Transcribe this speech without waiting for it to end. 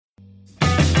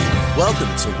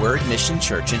Welcome to Word Mission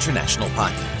Church International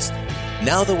Podcast.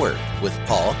 Now the Word with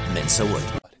Paul Mensa-Wood.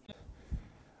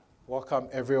 Welcome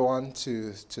everyone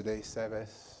to today's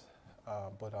service,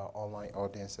 both our online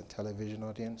audience and television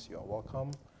audience. You're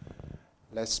welcome.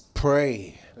 Let's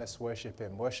pray. Let's worship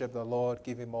Him. Worship the Lord.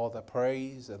 Give Him all the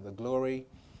praise and the glory.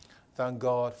 Thank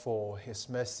God for His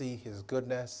mercy, His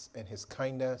goodness, and His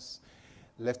kindness.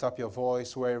 Lift up your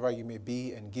voice wherever you may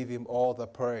be and give Him all the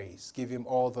praise. Give Him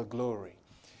all the glory.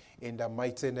 In the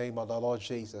mighty name of the Lord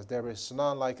Jesus, there is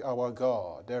none like our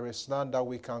God. There is none that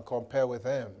we can compare with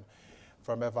Him.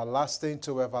 From everlasting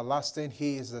to everlasting,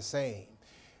 He is the same.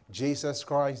 Jesus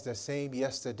Christ, the same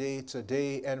yesterday,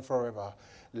 today, and forever.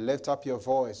 Lift up your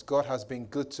voice. God has been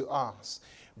good to us,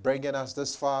 bringing us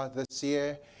this far this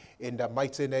year. In the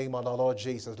mighty name of the Lord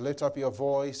Jesus, lift up your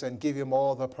voice and give Him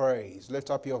all the praise.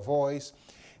 Lift up your voice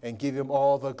and give Him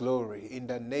all the glory. In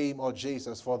the name of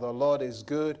Jesus, for the Lord is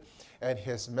good and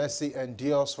His mercy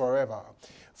endures forever.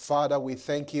 Father, we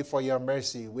thank You for Your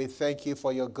mercy. We thank You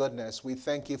for Your goodness. We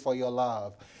thank You for Your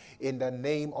love. In the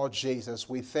name of Jesus,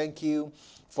 we thank You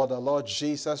for the Lord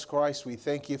Jesus Christ. We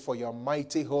thank You for Your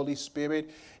mighty Holy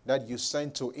Spirit that You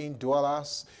sent to indwell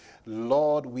us.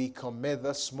 Lord, we commit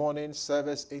this morning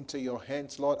service into Your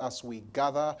hands, Lord, as we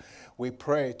gather. We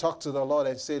pray. Talk to the Lord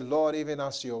and say, Lord, even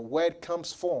as Your word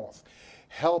comes forth,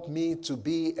 help me to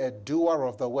be a doer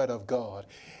of the word of God.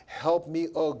 Help me,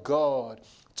 oh God,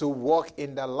 to walk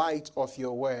in the light of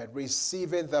Your word,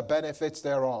 receiving the benefits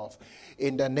thereof.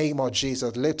 In the name of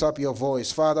Jesus, lift up your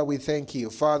voice. Father, we thank You.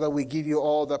 Father, we give You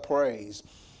all the praise.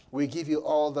 We give You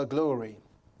all the glory.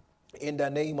 In the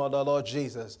name of the Lord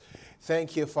Jesus.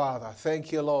 Thank You, Father.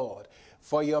 Thank You, Lord,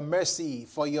 for Your mercy,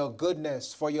 for Your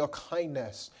goodness, for Your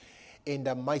kindness. In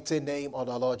the mighty name of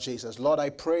the Lord Jesus. Lord,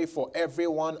 I pray for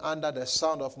everyone under the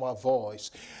sound of my voice.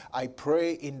 I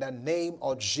pray in the name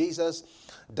of Jesus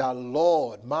that,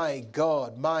 Lord, my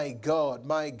God, my God,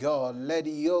 my God, let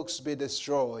the yokes be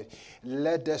destroyed.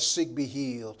 Let the sick be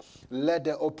healed. Let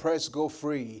the oppressed go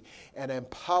free. And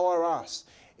empower us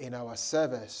in our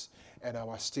service and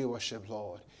our stewardship,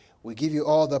 Lord. We give You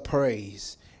all the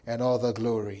praise and all the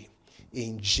glory.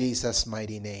 In Jesus'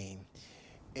 mighty name.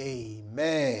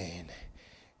 Amen.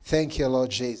 Thank You, Lord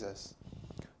Jesus.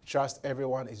 Trust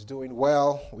everyone is doing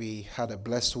well. We had a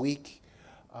blessed week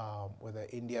with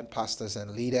the Indian pastors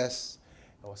and leaders.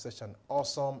 It was such an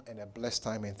awesome and a blessed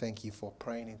time, and thank you for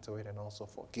praying into it and also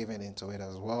for giving into it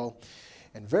as well.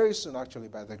 And very soon, actually,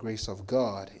 by the grace of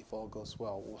God, if all goes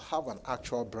well, we'll have an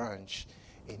actual branch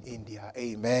in India.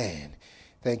 Amen.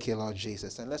 Thank You, Lord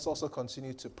Jesus. And let's also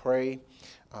continue to pray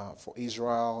for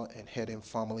Israel and hurting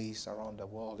families around the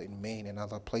world in Maine and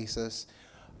other places.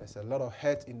 There's a lot of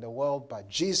hurt in the world, but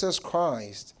Jesus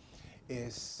Christ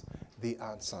is the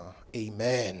answer.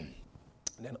 Amen.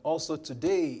 And then also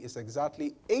today is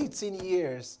exactly 18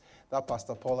 years that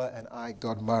Pastor Paula and I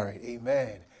got married.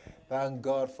 Amen. Thank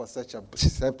God for such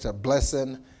a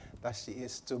blessing that she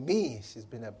is to me. She's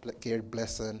been a great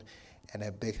blessing and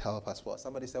a big help as well.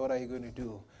 Somebody said, what are you going to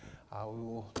do? We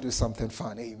will do something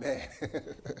fun. Amen.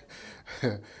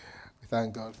 We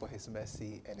thank God for His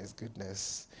mercy and His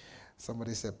goodness.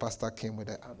 Somebody said, Pastor came with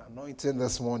an anointing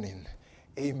this morning.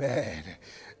 Amen.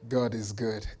 God is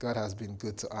good. God has been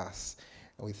good to us.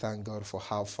 And we thank God for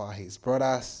how far He's brought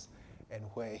us and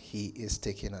where He is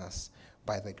taking us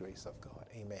by the grace of God.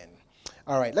 Amen.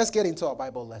 All right, let's get into our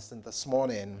Bible lesson this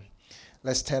morning.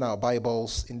 Let's turn our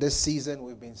Bibles. In this season,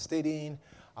 we've been studying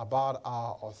about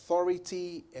our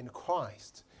authority in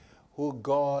Christ, who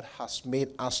God has made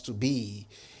us to be.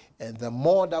 And the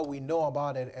more that we know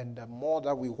about it and the more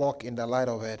that we walk in the light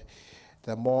of it,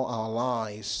 the more our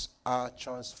lives are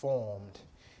transformed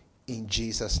in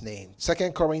Jesus' name.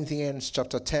 2 Corinthians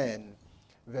chapter 10,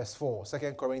 verse 4.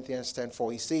 2 Corinthians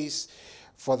 10:4. He says,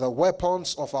 for the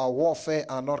weapons of our warfare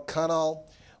are not carnal,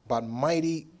 but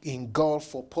mighty in God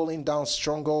for pulling down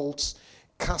strongholds,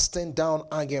 casting down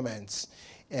arguments,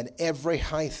 and every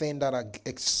high thing that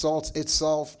exalts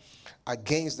itself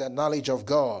against the knowledge of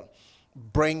God,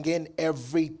 bringing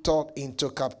every thought into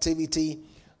captivity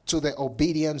to the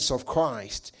obedience of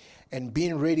Christ, and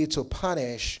being ready to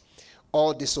punish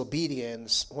all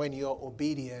disobedience when your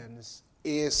obedience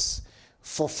is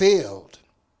fulfilled.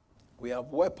 We have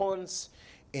weapons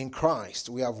in Christ.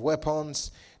 We have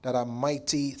weapons that are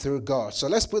mighty through God. So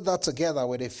let's put that together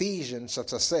with Ephesians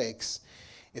chapter 6.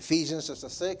 Ephesians chapter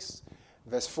 6,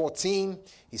 verse 14.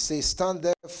 He says, stand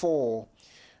therefore,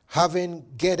 having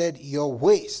girded your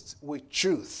waist with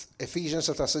truth. Ephesians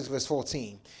chapter 6, verse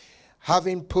 14.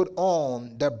 Having put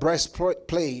on the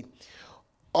breastplate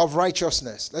of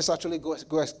righteousness. Let's actually go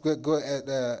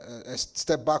a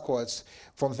step backwards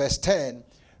from verse 10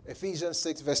 Ephesians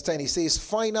 6 verse 10, he says,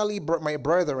 finally, my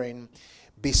brethren,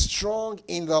 be strong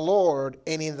in the Lord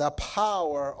and in the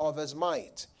power of his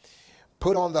might.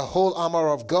 Put on the whole armor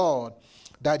of God,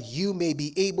 that you may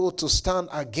be able to stand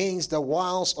against the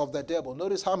wiles of the devil.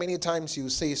 Notice how many times you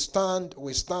say stand,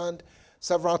 we stand,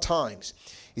 several times.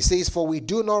 He says, for we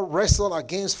do not wrestle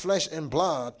against flesh and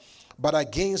blood, but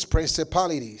against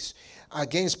principalities,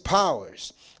 against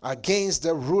powers, against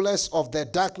the rulers of the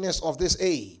darkness of this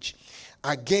age,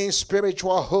 against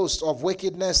spiritual hosts of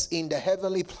wickedness in the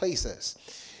heavenly places.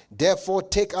 Therefore,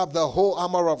 take up the whole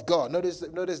armor of God. Notice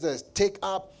this. Take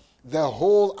up the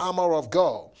whole armor of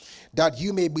God, that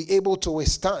you may be able to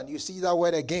withstand. You see that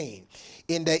word again.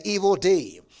 In the evil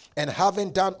day, and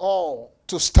having done all,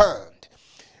 to stand.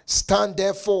 Stand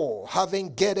therefore,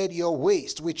 having girded your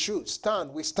waist with truth.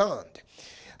 Stand, we stand.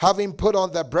 Having put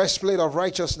on the breastplate of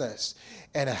righteousness,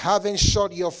 and having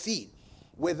shod your feet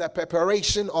with the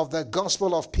preparation of the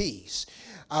gospel of peace.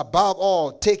 Above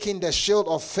all, taking the shield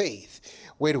of faith,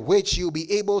 with which you'll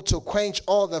be able to quench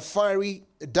all the fiery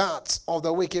darts of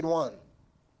the wicked one.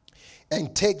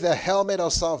 And take the helmet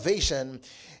of salvation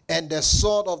and the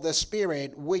sword of the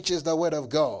Spirit, which is the word of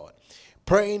God.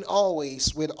 Praying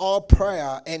always with all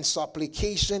prayer and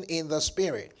supplication in the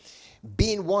Spirit,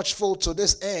 being watchful to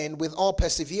this end with all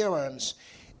perseverance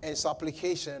and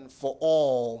supplication for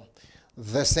all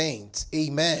the saints.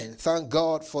 Amen. Thank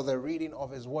God for the reading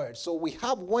of his word. So we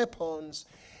have weapons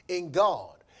in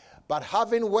God, but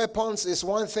having weapons is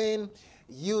one thing,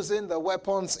 using the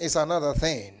weapons is another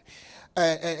thing.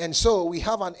 And so we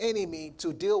have an enemy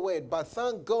to deal with, but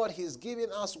thank God he's giving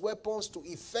us weapons to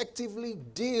effectively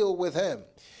deal with him.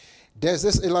 There's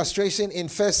this illustration in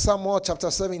 1 Samuel chapter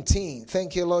 17.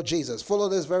 Thank you, Lord Jesus. Follow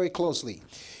this very closely.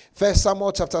 1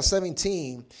 Samuel chapter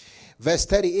 17, verse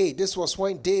 38. This was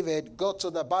when David got to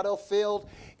the battlefield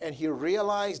and he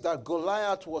realized that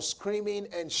Goliath was screaming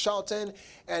and shouting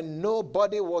and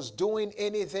nobody was doing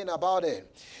anything about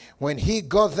it. When he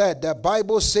got there, the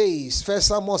Bible says, 1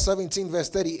 Samuel 17 verse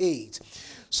 38,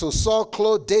 so Saul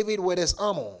clothed David with his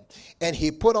armor, and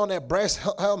he put on a bronze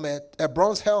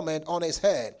helmet on his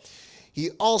head.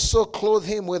 He also clothed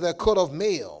him with a coat of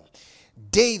mail.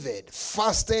 David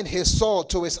fastened his sword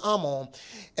to his armor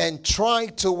and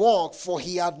tried to walk, for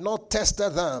he had not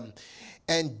tested them.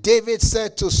 And David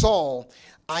said to Saul,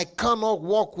 I cannot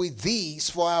walk with these,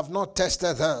 for I have not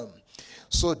tested them.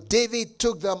 So David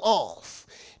took them off.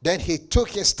 Then he took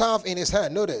his staff in his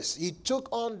hand. Notice, he took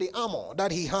on the armor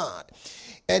that he had,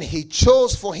 and he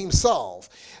chose for himself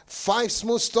 5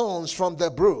 smooth stones from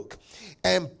the brook,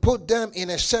 and put them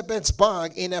in a shepherd's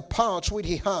bag in a pouch which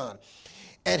he had,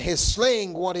 and his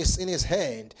sling was in his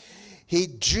hand. He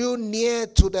drew near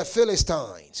to the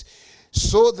Philistines.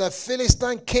 So the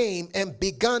Philistine came and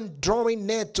began drawing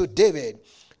near to David,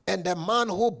 and the man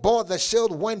who bore the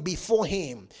shield went before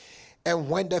him.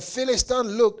 And when the Philistine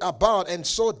looked about and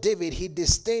saw David, he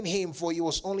disdained him, for he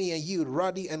was only a youth,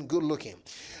 ruddy and good looking.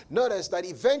 Notice that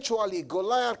eventually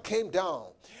Goliath came down.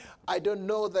 I don't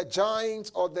know the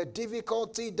giants or the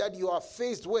difficulty that you are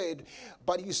faced with,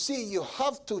 but you see, you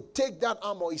have to take that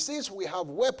armor. He says we have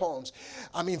weapons.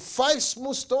 5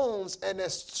 smooth stones and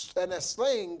a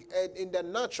sling, and in the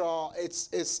natural,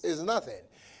 it's nothing.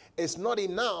 It's not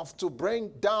enough to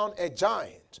bring down a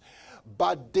giant.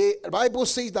 But the Bible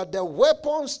says that the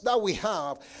weapons that we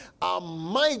have are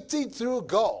mighty through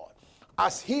God.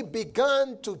 As he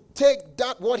began to take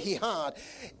that what he had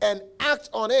and act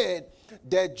on it,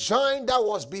 the giant that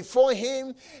was before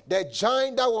him, the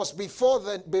giant that was before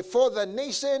the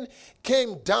nation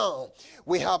came down.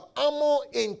 We have armor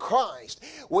in Christ.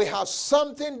 We have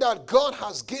something that God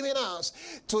has given us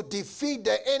to defeat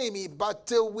the enemy. But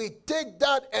till we take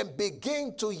that and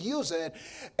begin to use it,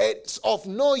 it's of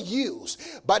no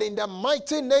use. But in the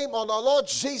mighty name of the Lord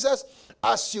Jesus,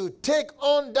 as you take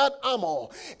on that armor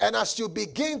and as you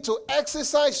begin to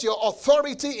exercise your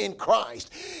authority in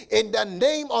Christ, in the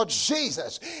name of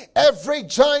Jesus, every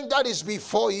giant that is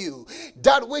before you,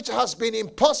 that which has been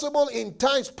impossible in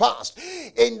times past,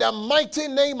 in the mighty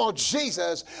name of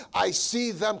Jesus, I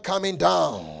see them coming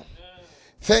down.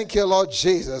 Thank you, Lord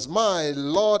Jesus, my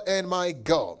Lord and my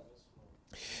God.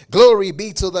 Glory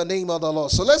be to the name of the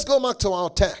Lord. So let's go back to our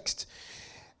text.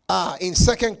 In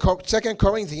 2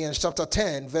 Corinthians chapter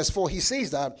 10, verse 4, he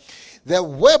says that the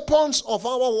weapons of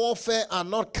our warfare are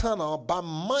not carnal, but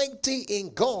mighty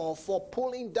in God for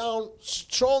pulling down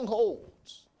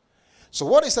strongholds. So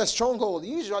what is a stronghold?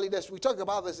 Usually, we talked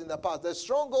about this in the past. The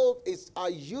strongholds are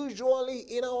usually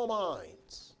in our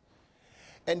minds.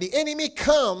 And the enemy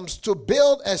comes to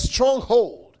build a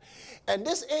stronghold. And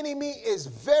this enemy is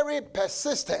very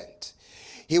persistent.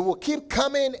 He will keep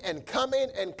coming and coming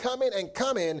and coming and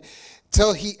coming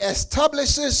till he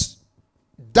establishes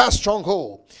that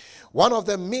stronghold. One of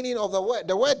the meaning of the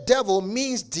word devil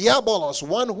means diabolos,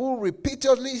 one who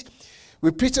repeatedly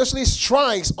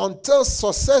strikes until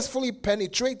successfully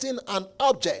penetrating an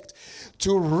object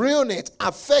to ruin it,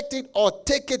 affect it, or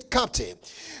take it captive,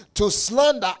 to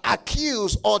slander,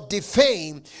 accuse, or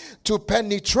defame, to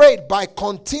penetrate by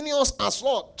continuous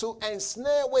assault, to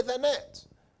ensnare with a net.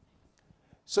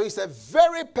 So he's a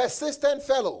very persistent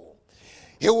fellow.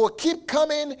 He will keep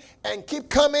coming and keep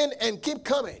coming and keep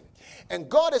coming. And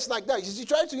God is like that. You see,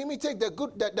 try to imitate the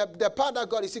part that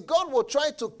God. You see, God will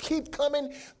try to keep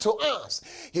coming to us.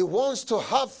 He wants to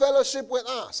have fellowship with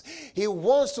us. He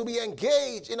wants to be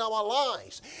engaged in our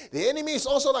lives. The enemy is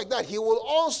also like that. He will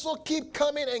also keep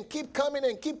coming and keep coming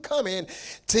and keep coming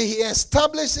till he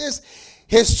establishes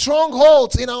his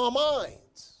strongholds in our minds.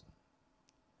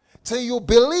 Till you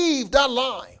believe that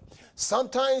lie.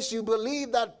 Sometimes you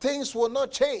believe that things will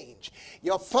not change.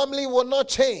 Your family will not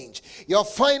change. Your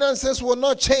finances will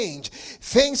not change.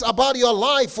 Things about your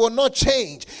life will not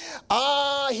change.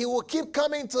 He will keep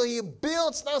coming till he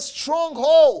builds that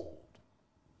stronghold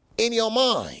in your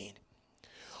mind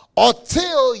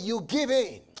until you give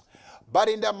in. But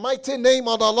in the mighty name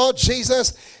of the Lord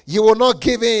Jesus, you will not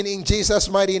give in Jesus'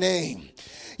 mighty name.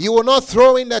 You will not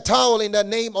throw in the towel in the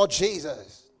name of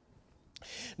Jesus.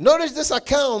 Notice this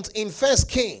account in 1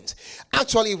 Kings.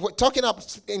 Actually, we're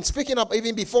speaking up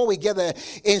even before we get there,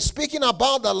 in speaking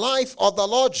about the life of the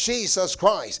Lord Jesus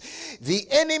Christ. The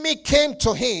enemy came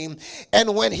to him,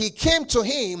 and when he came to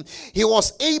him, he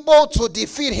was able to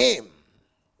defeat him.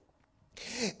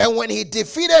 And when he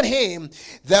defeated him,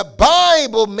 the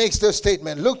Bible makes the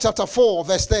statement. Luke chapter 4,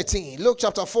 verse 13. Luke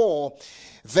chapter 4,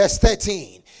 verse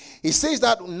 13. He says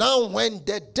that now when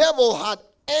the devil had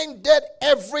ended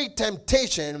every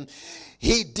temptation,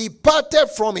 he departed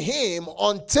from him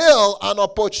until an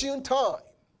opportune time.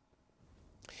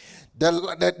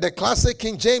 The classic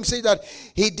King James says that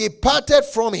he departed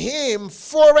from him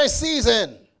for a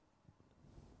season.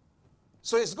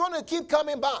 So he's going to keep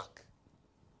coming back.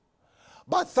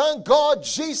 But thank God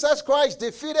Jesus Christ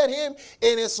defeated him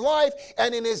in his life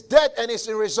and in his death and his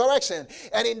resurrection.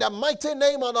 And in the mighty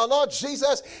name of the Lord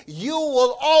Jesus, you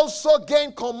will also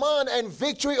gain command and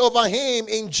victory over him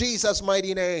in Jesus'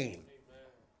 mighty name.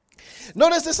 Amen.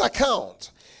 Notice this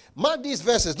account. Mark these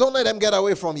verses. Don't let them get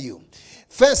away from you.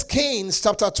 1 Kings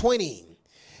chapter 20.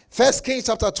 1 Kings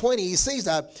chapter 20, he says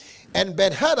that, and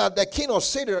Ben-Hadad, the king of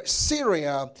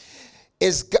Syria,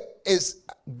 is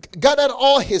gathered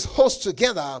all his hosts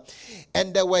together,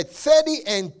 and there were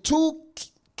 32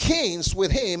 kings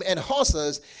with him, and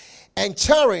horses and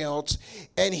chariots,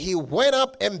 and he went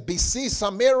up and besieged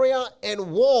Samaria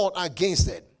and warred against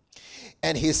it.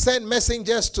 And he sent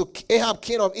messengers to Ahab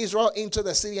king of Israel into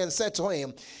the city and said to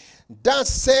him, "Thus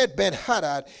said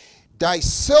Ben-Hadad, thy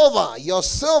silver, your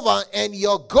silver and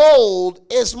your gold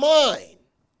is mine."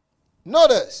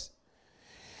 Notice,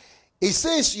 he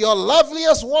says, "Your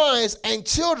loveliest wives and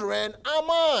children are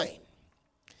mine."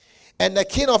 And the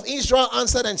king of Israel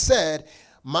answered and said,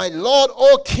 "My lord,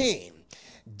 O king,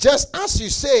 just as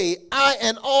you say, I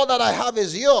and all that I have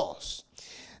is yours."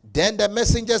 Then the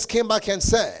messengers came back and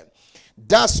said,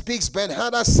 "Thus speaks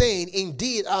Ben-Hadad, saying,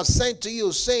 Indeed, I have sent to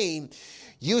you, saying,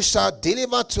 you shall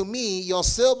deliver to me your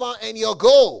silver and your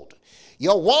gold,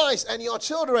 your wives and your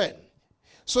children."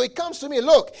 So it comes to me,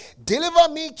 look, deliver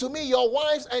to me your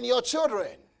wives and your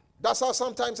children. That's how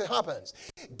sometimes it happens.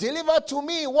 Deliver to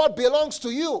me what belongs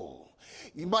to you.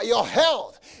 Your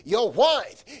health, your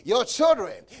wife, your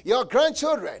children, your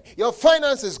grandchildren, your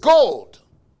finances, gold.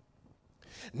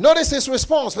 Notice his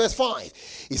response, verse 5.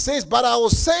 He says, "But I will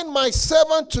send my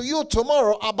servant to you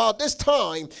tomorrow about this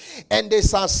time, and they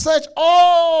shall search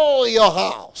all your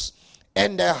house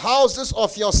and the houses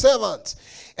of your servants.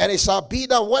 And it shall be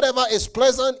that whatever is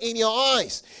pleasant in your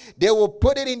eyes, they will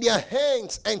put it in their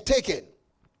hands and take it."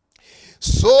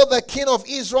 So the king of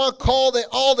Israel called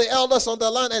all the elders of the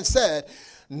land and said,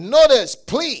 "Notice,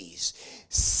 please,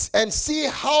 and see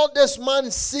how this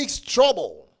man seeks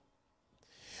trouble.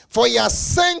 For he has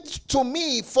sent to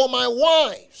me for my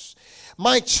wives,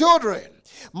 my children,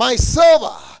 my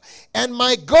silver, and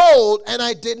my gold, and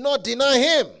I did not deny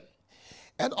him."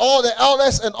 And all the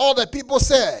elders and all the people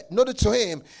said, noted to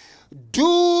him,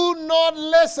 "Do not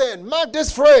listen." Mark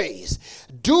this phrase.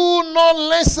 Do not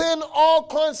listen or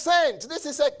consent. This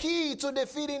is a key to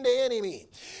defeating the enemy.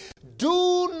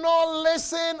 Do not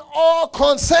listen or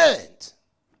consent.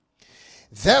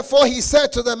 Therefore he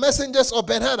said to the messengers of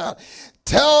Ben-Hadad,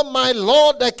 "Tell my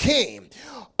lord the king,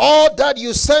 all that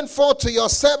you sent for to your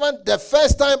servant the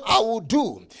first time I will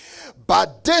do.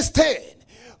 But this thing,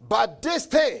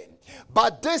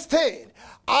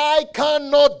 I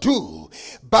cannot do.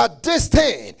 But this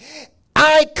thing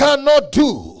I cannot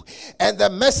do. And the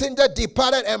messenger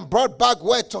departed and brought back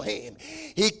word to him.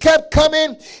 He kept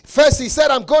coming. First he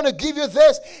said, I'm going to give you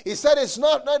this. He said, it's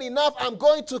not enough. I'm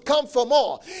going to come for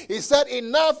more. He said,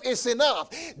 enough is enough.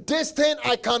 This thing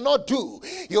I cannot do.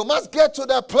 You must get to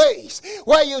the place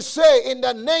where you say, in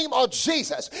the name of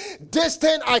Jesus, this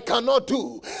thing I cannot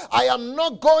do. I am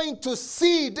not going to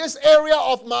cede this area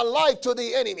of my life to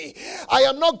the enemy. I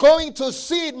am not going to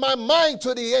cede my mind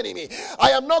to the enemy.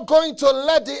 I am not going to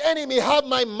let the enemy have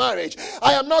my marriage.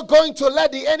 I am not going to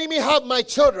let the enemy have my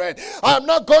children. I am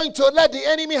not going to let the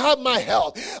enemy have my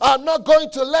health. I'm not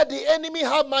going to let the enemy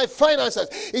have my finances.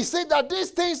 He said that these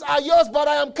things are yours, but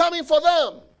I am coming for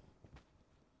them.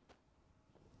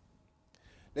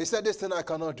 They said, this thing I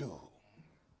cannot do.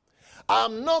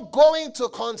 I'm not going to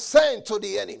consent to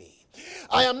the enemy.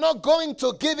 I am not going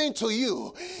to give in to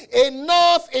you.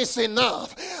 Enough is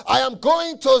enough. I am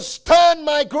going to stand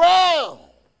my ground.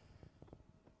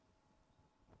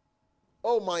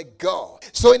 Oh my God.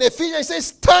 So in Ephesians it says,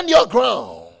 stand your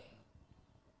ground.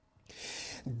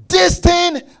 This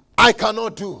thing I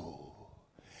cannot do.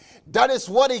 That is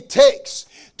what it takes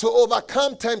to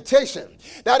overcome temptation.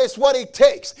 That is what it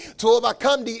takes to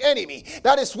overcome the enemy.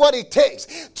 That is what it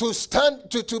takes to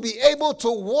stand, to be able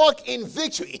to walk in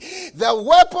victory. The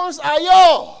weapons are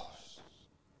yours.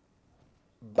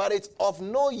 But it's of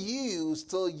no use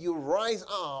till you rise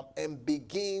up and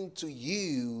begin to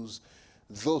use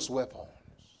those weapons.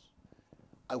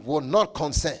 I will not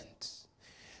consent.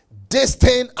 This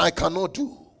thing I cannot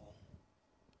do.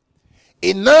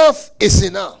 Enough is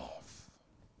enough.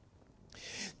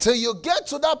 Till you get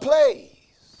to that place,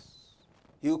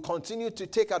 he will continue to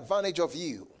take advantage of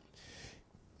you.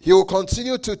 He will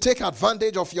continue to take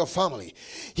advantage of your family.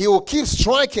 He will keep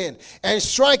striking and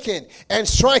striking and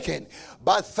striking.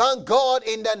 But thank God,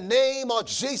 in the name of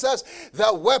Jesus,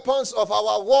 the weapons of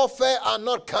our warfare are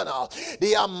not carnal.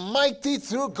 They are mighty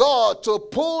through God to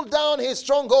pull down his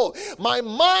stronghold. My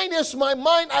mind is my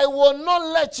mind. I will not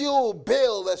let you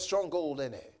build a stronghold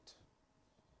in it.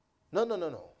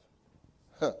 No.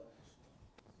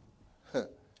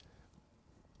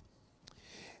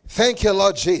 Thank you,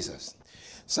 Lord Jesus.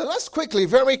 So let's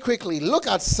very quickly look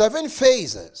at 7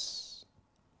 phases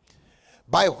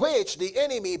by which the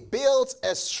enemy builds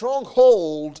a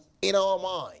stronghold in our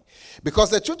mind. Because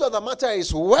the truth of the matter is,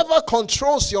 whoever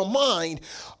controls your mind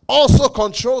also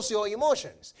controls your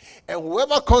emotions. And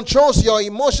whoever controls your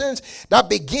emotions, that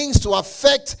begins to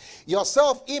affect your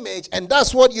self-image, and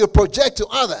that's what you project to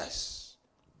others.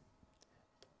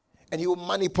 And he will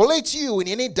manipulate you in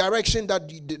any direction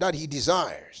that he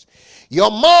desires.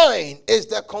 Your mind is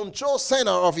the control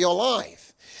center of your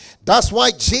life. That's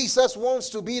why Jesus wants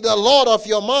to be the Lord of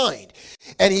your mind.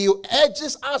 And he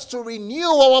urges us to renew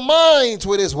our minds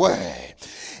with his word.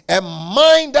 A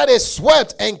mind that is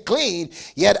swept and clean,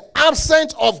 yet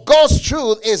absent of God's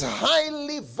truth, is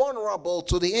highly vulnerable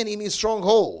to the enemy's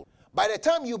stronghold. By the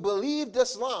time you believe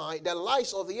this lie, the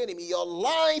lies of the enemy, your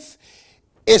life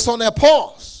is on a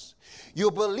pause. You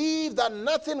believe that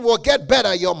nothing will get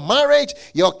better. Your marriage,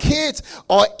 your kids,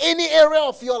 or any area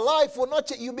of your life will not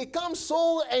change. You become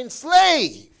so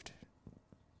enslaved.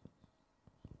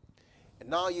 And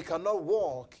now you cannot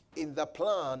walk in the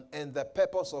plan and the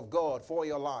purpose of God for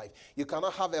your life. You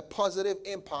cannot have a positive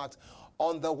impact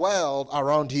on the world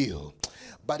around you.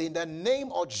 But in the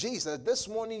name of Jesus, this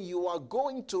morning you are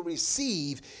going to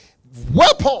receive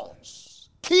weapons,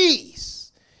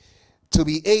 keys, to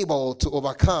be able to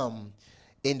overcome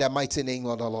in the mighty name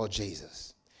of the Lord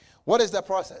Jesus. What is the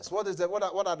process? What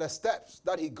are the steps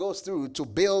that he goes through to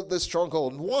build this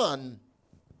stronghold? 1,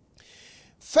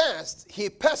 first, he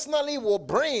personally will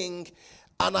bring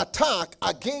an attack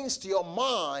against your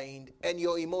mind and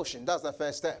your emotion. That's the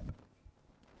first step.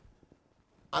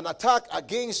 An attack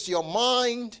against your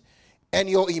mind and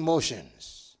your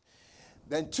emotions.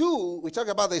 Then 2, we talk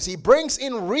about this. He brings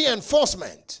in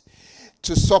reinforcement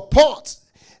to support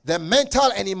the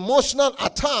mental and emotional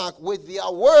attack with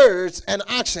their words and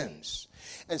actions.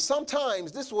 And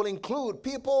sometimes this will include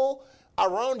people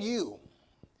around you.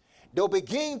 They'll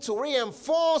begin to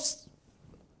reinforce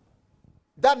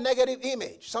that negative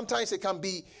image. Sometimes it can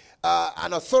be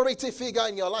an authority figure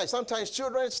in your life. Sometimes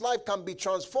children's life can be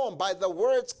transformed by the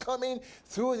words coming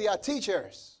through their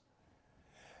teachers.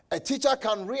 A teacher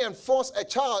can reinforce a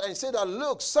child and say that,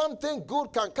 look, something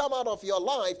good can come out of your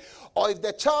life. Or if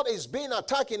the child is being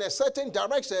attacked in a certain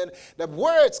direction, the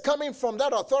words coming from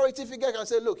that authority figure can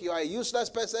say, look, you are a useless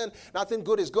person. Nothing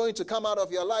good is going to come out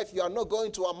of your life. You are not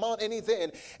going to amount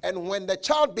anything. And when the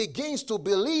child begins to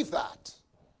believe that,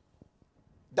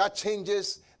 that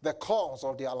changes the course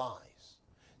of their lives.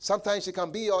 Sometimes it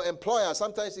can be your employer.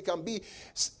 Sometimes it can be,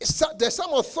 there's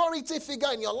some authority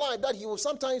figure in your life that he will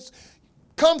sometimes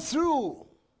come through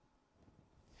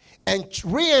and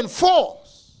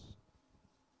reinforce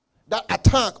that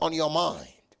attack on your mind.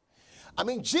 I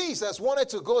mean, Jesus wanted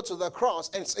to go to the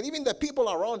cross, and even the people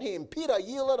around him, Peter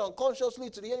yielded unconsciously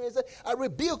to the enemy and said, I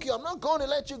rebuke you. I'm not going to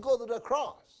let you go to the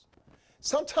cross.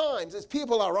 Sometimes it's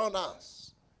people around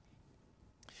us.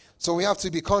 So we have to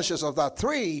be conscious of that.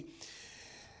 3,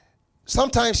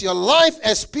 sometimes your life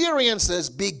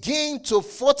experiences begin to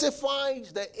fortify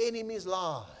the enemy's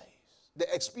life.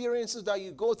 The experiences that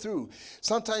you go through.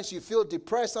 Sometimes you feel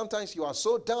depressed. Sometimes you are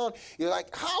so down. You're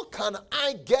like, how can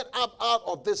I get up out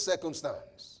of this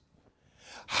circumstance?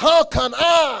 How can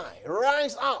I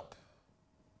rise up?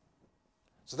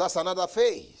 So that's another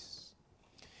phase.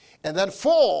 And then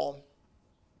 4,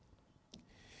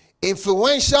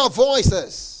 influential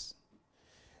voices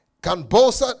can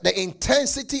bolster the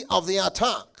intensity of the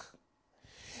attack.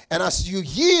 And as you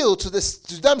yield to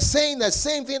them saying the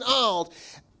same thing out,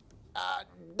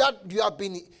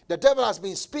 the devil has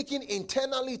been speaking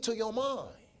internally to your mind.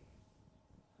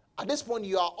 At this point,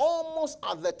 you are almost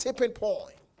at the tipping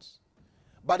point,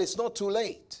 but it's not too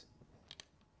late.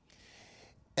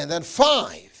 And then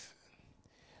 5,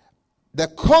 the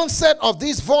concept of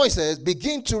these voices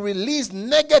begin to release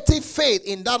negative faith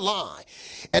in that lie.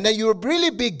 And then you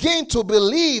really begin to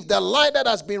believe the lie that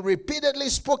has been repeatedly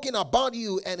spoken about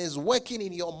you and is working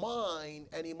in your mind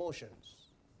and emotions.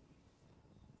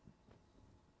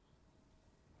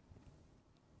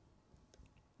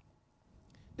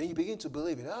 Then you begin to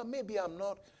believe it. Maybe I'm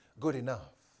not good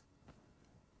enough.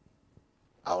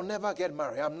 I'll never get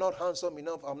married. I'm not handsome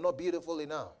enough. I'm not beautiful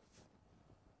enough.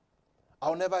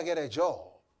 I'll never get a job.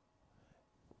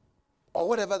 Or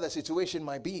whatever the situation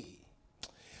might be.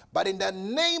 But in the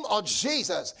name of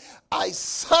Jesus, I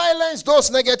silence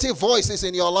those negative voices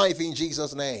in your life in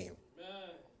Jesus' name.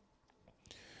 Amen.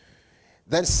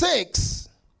 Then 6,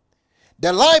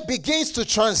 the life begins to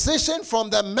transition from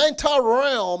the mental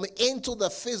realm into the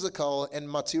physical and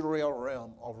material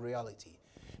realm of reality.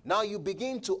 Now you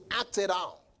begin to act it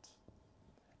out.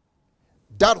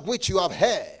 That which you have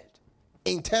heard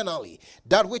internally,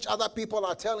 that which other people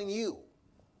are telling you.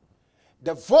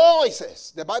 The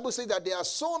voices, the Bible says that there are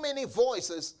so many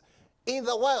voices in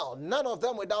the world, none of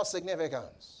them without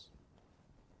significance.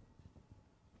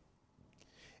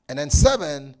 And then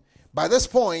 7, by this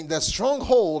point, the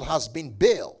stronghold has been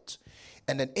built,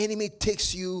 and an enemy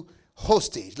takes you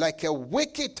hostage. Like a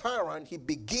wicked tyrant, he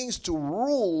begins to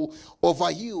rule over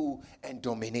you and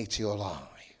dominate your life.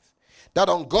 That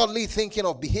ungodly thinking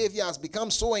of behavior has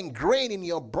become so ingrained in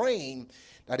your brain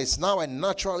that it's now a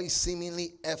naturally,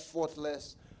 seemingly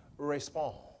effortless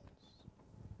response.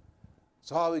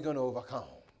 So how are we going to overcome?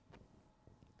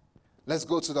 Let's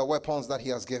go to the weapons that he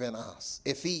has given us.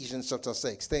 Ephesians chapter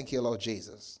 6. Thank you, Lord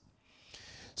Jesus.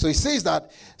 So he says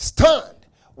that stand,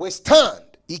 withstand.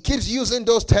 He keeps using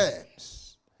those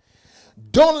terms.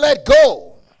 Don't let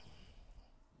go.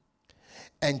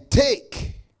 And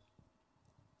take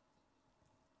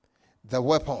the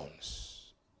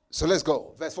weapons. So let's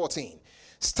go. Verse 14.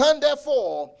 Stand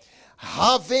therefore,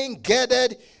 having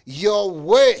gathered your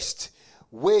waist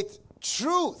with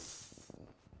truth.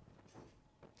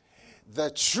 The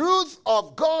truth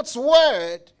of God's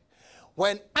word,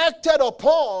 when acted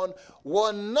upon,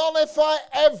 will nullify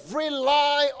every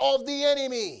lie of the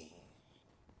enemy.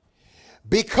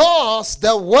 Because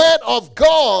the word of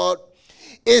God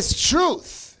is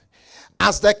truth.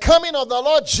 As the coming of the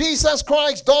Lord Jesus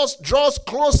Christ draws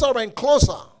closer and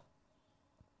closer,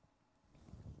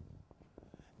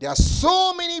 there are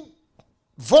so many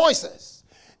voices.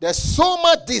 There's so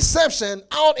much deception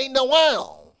out in the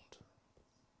world.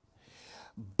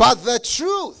 But the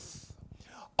truth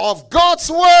of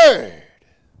God's word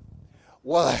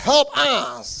will help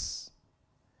us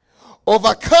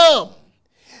overcome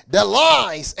the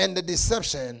lies and the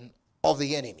deception of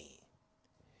the enemy.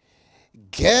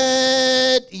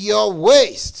 Get your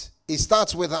waist. It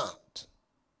starts with that.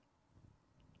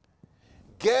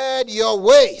 Get your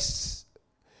waist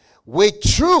with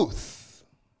truth,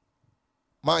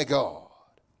 my God.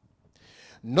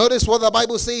 Notice what the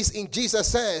Bible says Jesus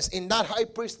says in that high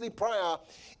priestly prayer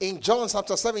in John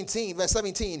chapter 17, verse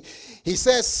 17. He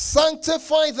says,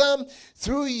 sanctify them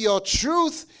through your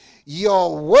truth.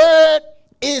 Your word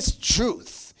is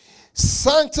truth.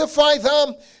 Sanctify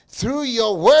them through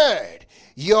your word.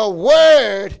 Your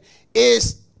word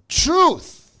is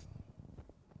truth.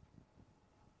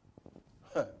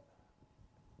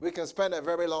 We can spend a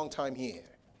very long time here.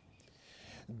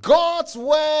 God's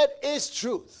word is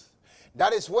truth.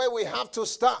 That is where we have to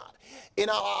start in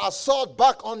our assault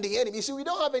back on the enemy. You see, we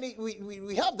don't have any,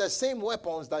 we have the same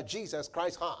weapons that Jesus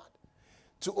Christ had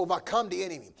to overcome the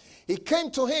enemy. He came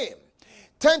to him,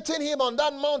 tempting him on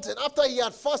that mountain after he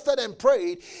had fasted and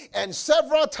prayed, and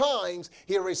several times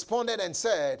he responded and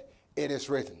said, it is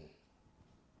written.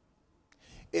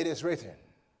 It is written.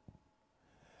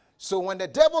 So when the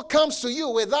devil comes to you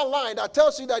with that lie that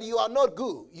tells you that you are not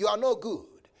good,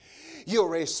 you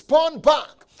respond back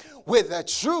with the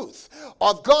truth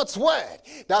of God's word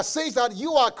that says that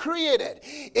you are created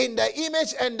in the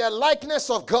image and the likeness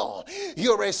of God.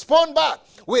 You respond back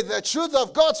with the truth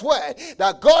of God's word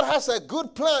that God has a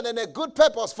good plan and a good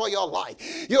purpose for your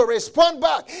life. You respond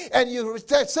back and you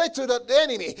say to the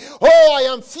enemy, oh, I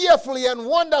am fearfully and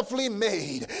wonderfully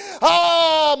made.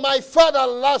 Ah, my Father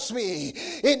loves me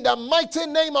in the mighty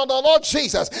name of the Lord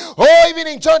Jesus. Oh, even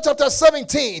in John chapter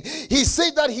 17, he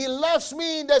said that he loves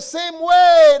me in the same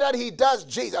way that he does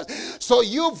Jesus. So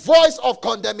you voice of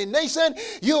condemnation,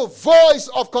 get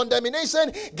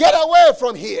away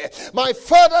from here. My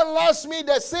Father loves me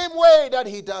the same way that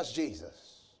he does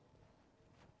Jesus.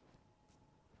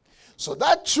 So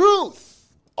that truth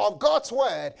of God's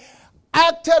word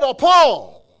acted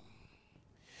upon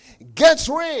gets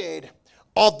rid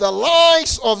of the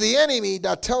lies of the enemy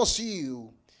that tells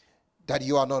you that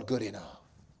you are not good enough.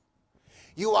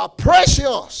 You are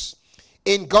precious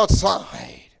in God's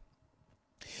sight.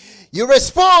 You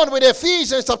respond with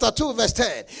Ephesians chapter 2 verse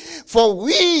 10. For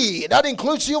we, that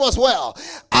includes you as well,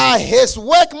 are his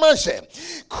workmanship,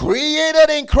 created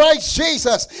in Christ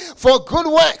Jesus for good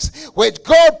works, which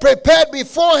God prepared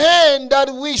beforehand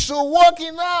that we should walk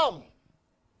in them.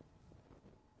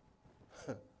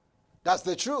 That's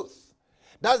the truth.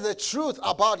 That's the truth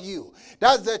about you.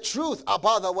 That's the truth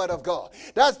about the word of God.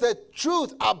 That's the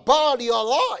truth about your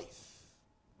life.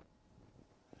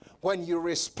 When you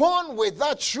respond with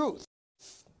that truth,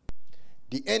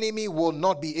 the enemy will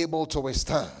not be able to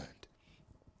withstand.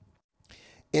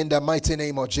 In the mighty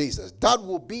name of Jesus. That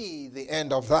will be the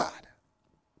end of that.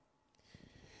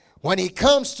 When he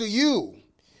comes to you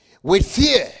with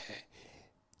fear,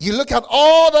 you look at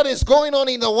all that is going on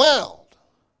in the world,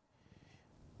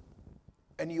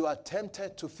 and you are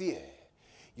tempted to fear.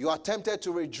 You are tempted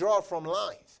to withdraw from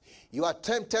life. You are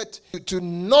tempted to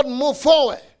not move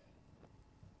forward.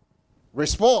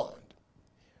 Respond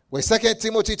with 2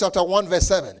 Timothy chapter 1 verse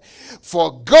 7.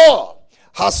 For God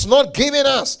has not given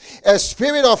us a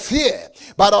spirit of fear,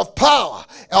 but of power,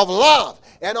 of love,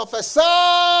 and of a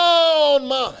sound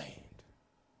mind.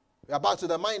 We are back to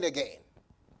the mind again.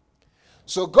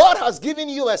 So God has given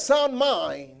you a sound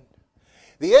mind.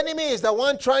 The enemy is the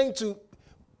one trying to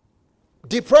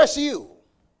depress you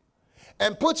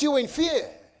and put you in fear.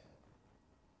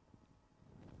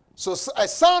 So a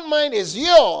sound mind is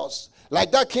yours. Like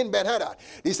that King Ben-Hadad.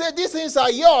 He said, these things are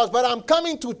yours, but I'm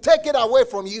coming to take it away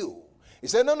from you. He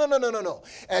said, no.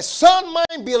 A sound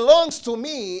mind belongs to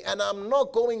me, and I'm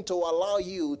not going to allow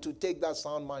you to take that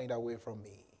sound mind away from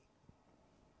me.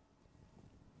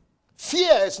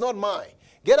 Fear is not mine.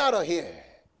 Get out of here.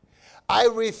 I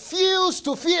refuse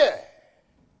to fear.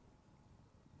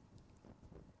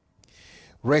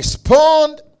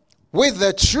 Respond with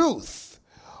the truth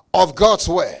of God's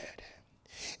word.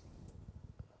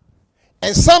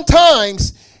 And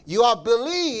sometimes you have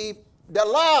believed the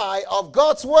lie of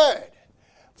God's word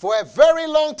for a very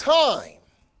long time.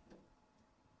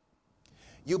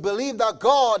 You believe that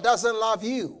God doesn't love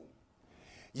you.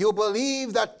 You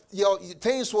believe that your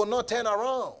things will not turn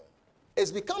around. It's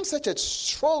become such a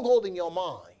stronghold in your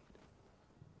mind.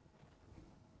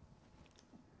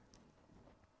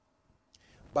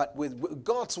 But with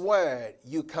God's word,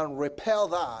 you can repel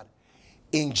that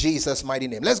in Jesus' mighty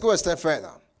name. Let's go a step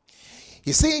further.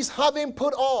 He says, having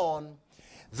put on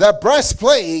the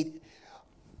breastplate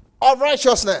of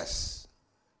righteousness.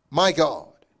 My God,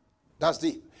 that's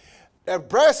deep. The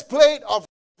breastplate of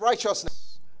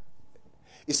righteousness.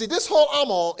 You see, this whole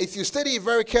armor, if you study it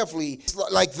very carefully, it's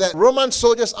like the Roman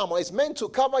soldier's armor. It's meant to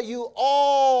cover you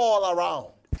all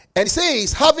around. And it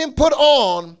says, having put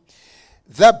on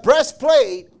the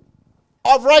breastplate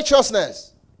of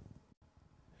righteousness.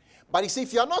 But you see,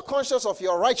 if you're not conscious of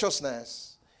your righteousness,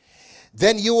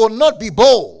 then you will not be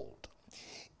bold.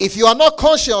 If you are not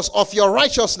conscious of your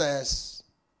righteousness,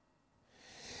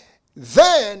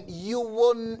 then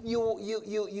you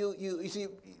see,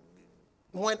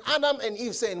 when Adam and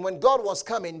Eve sinned, when God was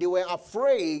coming, they were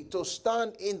afraid to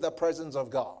stand in the presence of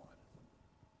God.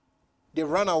 They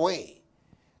ran away.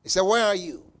 They said, "Where are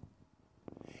you?"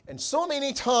 And so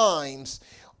many times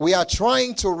we are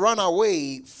trying to run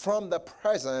away from the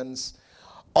presence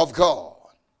of God.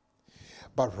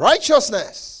 But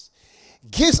righteousness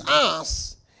gives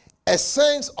us a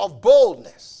sense of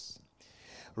boldness.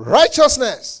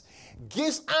 Righteousness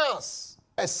gives us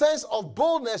a sense of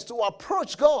boldness to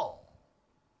approach God.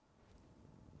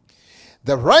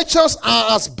 The righteous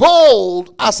are as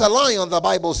bold as a lion, the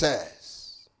Bible says.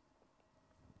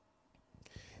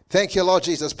 Thank you, Lord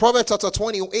Jesus. Proverbs chapter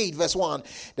 28, verse 1.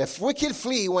 The wicked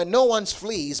flee when no one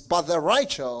flees, but the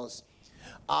righteous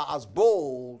are as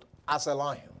bold as a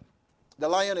lion. The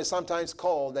lion is sometimes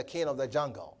called the king of the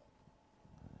jungle.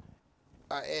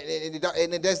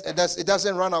 It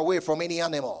doesn't run away from any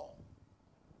animal.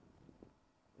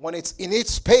 When it's in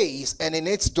its space and in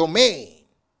its domain,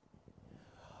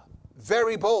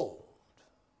 very bold.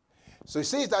 So it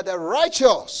says that the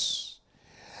righteous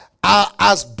are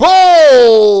as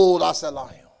bold as a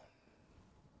lion.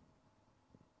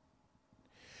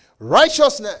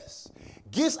 Righteousness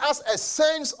gives us a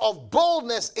sense of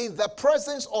boldness in the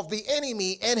presence of the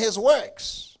enemy and his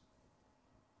works.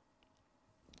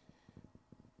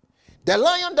 The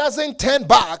lion doesn't turn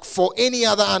back for any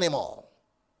other animal.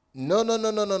 No.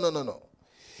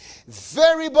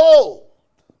 Very bold.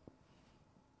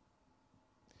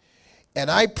 And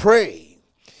I pray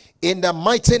in the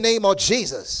mighty name of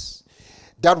Jesus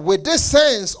that with this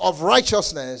sense of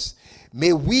righteousness,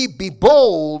 may we be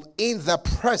bold in the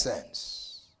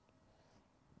presence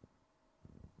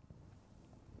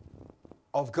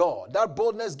of God. That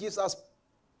boldness gives us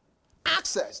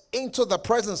access into the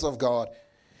presence of God.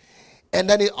 And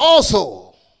then it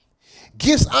also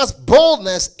gives us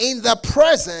boldness in the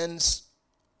presence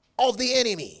of the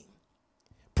enemy.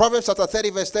 Proverbs chapter 30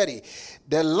 verse 30.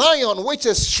 The lion which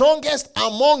is strongest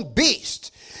among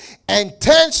beasts and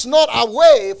turns not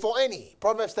away for any.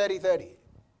 Proverbs 30:30.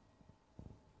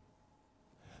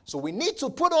 So we need to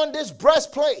put on this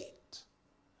breastplate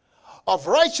of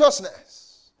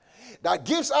righteousness that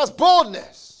gives us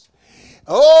boldness.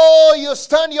 Oh, you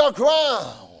stand your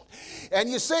ground. And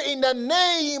you say, in the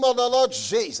name of the Lord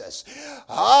Jesus,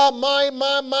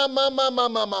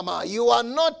 you are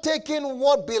not taking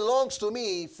what belongs to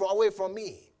me away from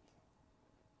me.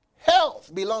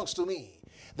 Health belongs to me.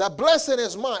 The blessing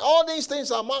is mine. All these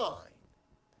things are mine.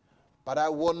 But I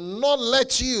will not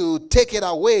let you take it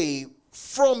away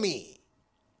from me.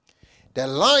 The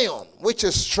lion, which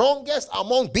is strongest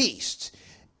among beasts,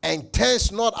 and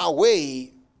turns not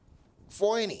away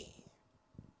for any.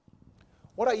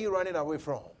 What are you running away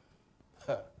from?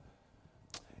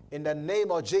 In the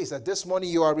name of Jesus, this morning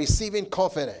you are receiving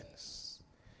confidence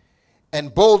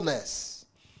and boldness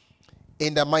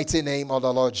in the mighty name of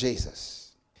the Lord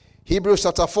Jesus. Hebrews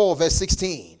chapter 4 verse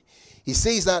 16. He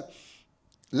says that,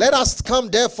 let us come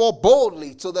therefore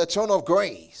boldly to the throne of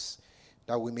grace,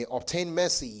 that we may obtain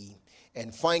mercy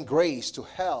and find grace to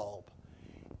help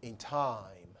in time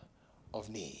of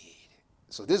need.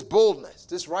 So this boldness,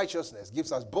 this righteousness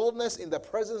gives us boldness in the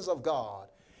presence of God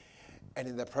and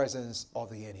in the presence of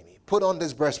the enemy. Put on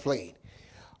this breastplate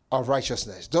of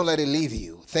righteousness. Don't let it leave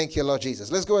you. Thank you, Lord Jesus.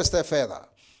 Let's go a step further.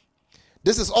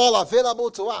 This is all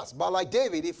available to us. But like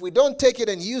David, if we don't take it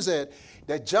and use it,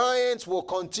 the giants will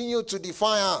continue to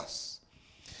defy us.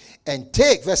 And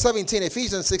take, verse 17,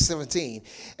 Ephesians 6:17,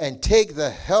 and take the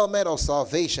helmet of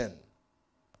salvation.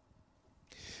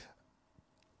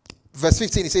 Verse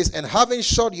 15, it says, and having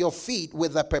shod your feet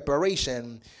with the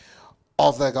preparation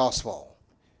of the gospel.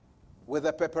 With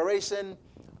the preparation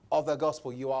of the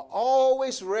gospel. You are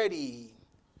always ready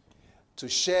to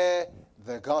share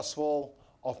the gospel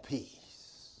of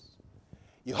peace.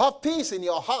 You have peace in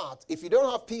your heart. If you don't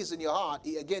have peace in your heart,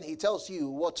 again, he tells you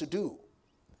what to do.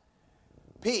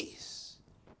 Peace.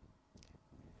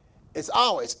 It's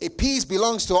ours. A peace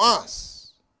belongs to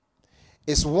us.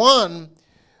 It's one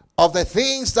of the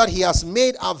things that he has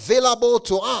made available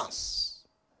to us.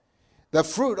 The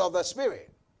fruit of the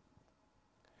Spirit.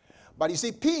 But you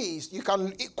see, peace, you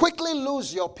can quickly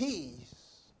lose your peace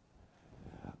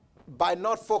by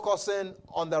not focusing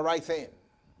on the right thing,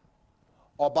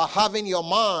 or by having your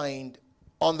mind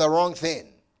on the wrong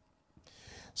thing.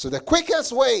 So the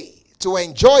quickest way to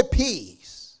enjoy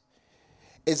peace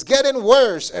is getting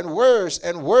worse and worse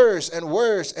and worse and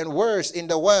worse and worse in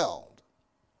the world.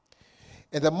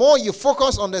 And the more you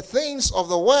focus on the things of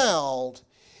the world,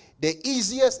 the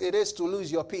easiest it is to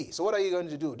lose your peace. So what are you going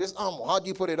to do? This armor, how do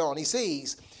you put it on? He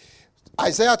says,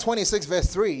 Isaiah 26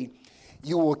 verse 3,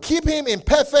 you will keep him in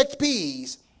perfect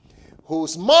peace,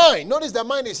 whose mind, notice the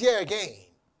mind is here again.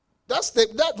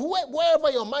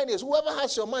 Wherever your mind is, whoever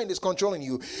has your mind is controlling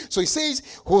you. So he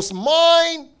says, whose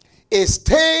mind is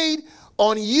stayed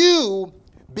on you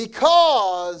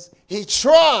because he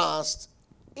trusts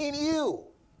in you.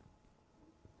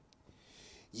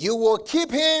 You will keep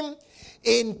him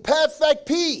in perfect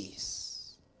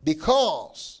peace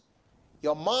because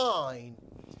your mind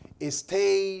is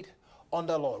stayed on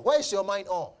the Lord. Where is your mind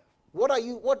on? What are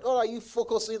you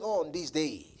focusing on these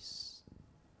days?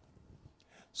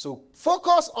 So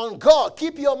focus on God.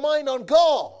 Keep your mind on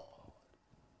God.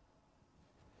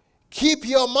 Keep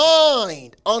your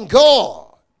mind on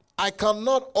God. I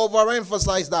cannot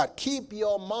overemphasize that. Keep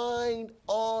your mind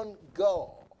on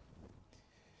God.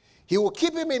 He will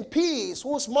keep him in peace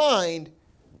whose mind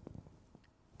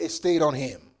is stayed on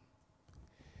him.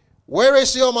 Where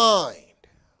is your mind?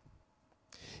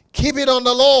 Keep it on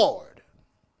the Lord.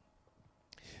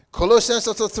 Colossians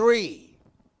chapter 3,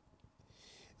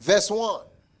 verse 1.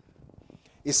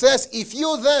 It says,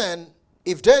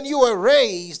 if then you were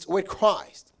raised with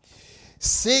Christ,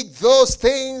 seek those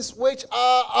things which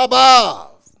are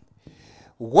above,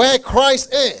 where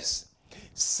Christ is,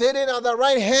 sitting at the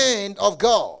right hand of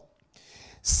God.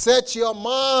 Set your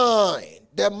mind.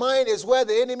 The mind is where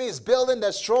the enemy is building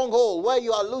the stronghold, where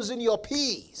you are losing your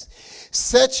peace.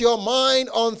 Set your mind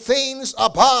on things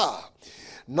above,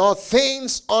 not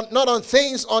on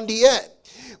things on the earth.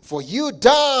 For you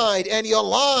died, and your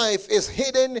life is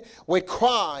hidden with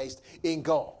Christ in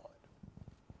God.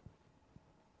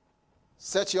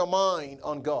 Set your mind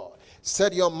on God.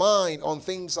 Set your mind on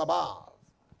things above.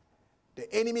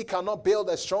 The enemy cannot build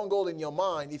a stronghold in your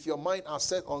mind if your mind is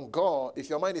set on God, if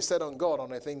your mind is set on God, on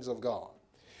the things of God.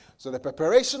 So the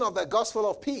preparation of the gospel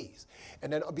of peace,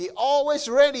 and then be always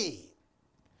ready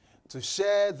to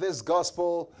share this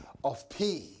gospel of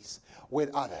peace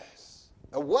with others.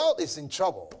 The world is in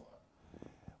trouble.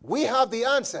 We have the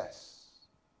answers.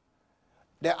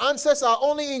 The answers are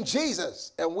only in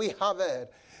Jesus, and we have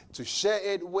it to share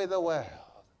it with the world.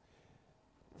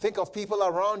 Think of people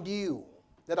around you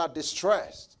that are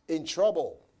distressed, in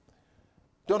trouble,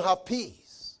 don't have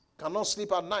peace, cannot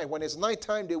sleep at night. When it's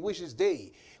nighttime, they wish it's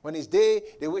day. When it's day,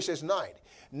 they wish it's night.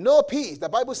 No peace. The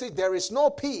Bible says there is no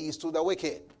peace to the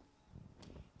wicked.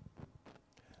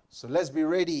 So let's be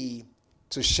ready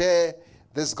to share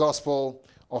this gospel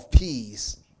of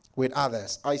peace with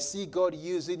others. I see God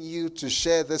using you to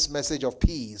share this message of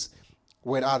peace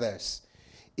with others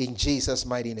in Jesus'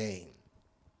 mighty name.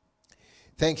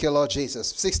 Thank you, Lord Jesus.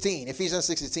 16, Ephesians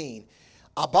 6:16.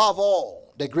 Above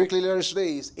all, the Greek literally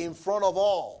says, in front of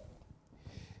all,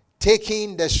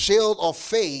 taking the shield of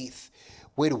faith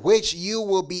with which you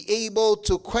will be able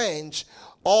to quench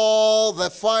all the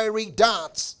fiery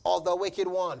darts of the wicked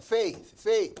one. Faith,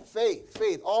 faith, faith,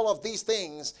 faith. All of these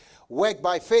things work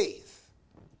by faith.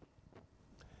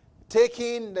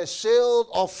 Taking the shield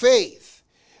of faith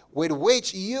with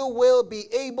which you will be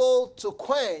able to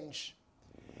quench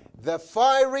the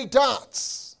fiery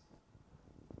darts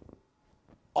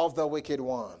of the wicked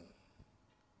one.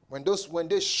 When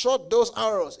they shot those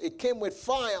arrows, it came with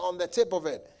fire on the tip of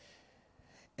it.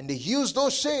 And they used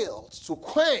those shields to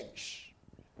quench.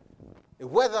 They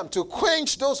wear them to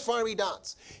quench those fiery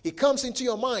darts. He comes into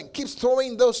your mind, keeps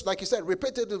throwing those, like you said,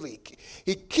 repetitively.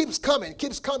 He keeps coming,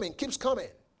 keeps coming, keeps coming.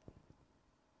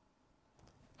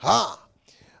 But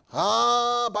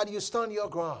you stand your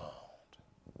ground.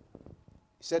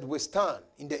 He said, we stand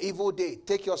in the evil day.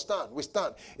 Take your stand. We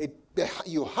stand. We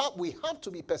have to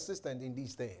be persistent in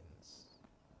these things.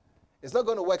 It's not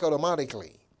going to work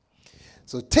automatically.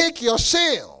 So take your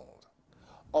shield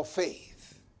of faith.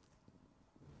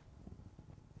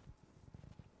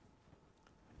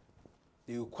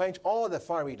 You quench all the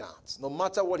fiery darts, no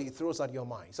matter what he throws at your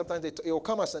mind. Sometimes it will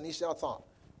come as an initial thought.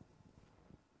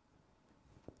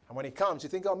 And when it comes, you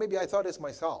think, oh, maybe I thought this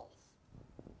myself.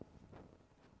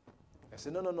 I say,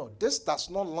 no. This does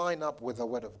not line up with the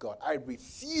word of God. I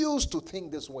refuse to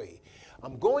think this way.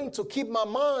 I'm going to keep my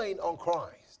mind on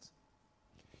Christ.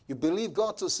 You believe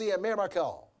God to see a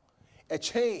miracle, a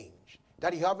change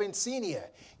that you haven't seen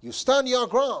yet. You stand your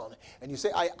ground and you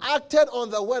say, I acted on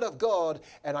the word of God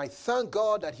and I thank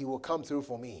God that he will come through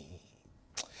for me.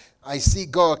 I see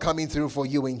God coming through for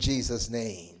you in Jesus'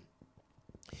 name.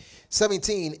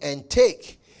 17, and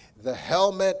take the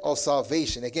helmet of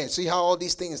salvation. Again, see how all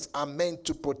these things are meant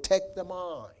to protect the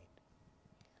mind.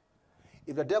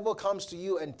 If the devil comes to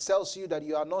you and tells you that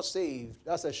you are not saved,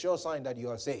 that's a sure sign that you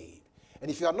are saved. And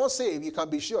if you are not saved, you can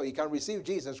be sure. You can receive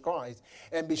Jesus Christ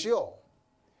and be sure.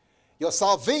 Your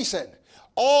salvation,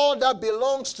 all that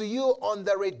belongs to you on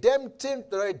the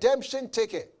redemption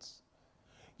ticket.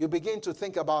 You begin to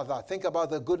think about that. Think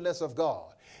about the goodness of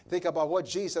God. Think about what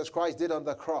Jesus Christ did on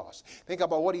the cross. Think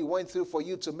about what he went through for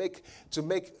you to make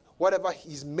whatever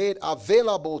he's made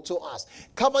available to us.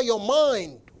 Cover your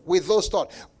mind with those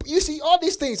thoughts. You see, all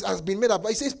these things has been made up.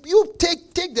 He says, you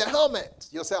take the helmet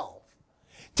yourself.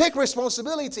 Take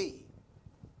responsibility.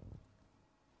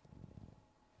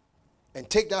 And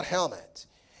take that helmet.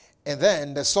 And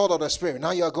then the sword of the Spirit.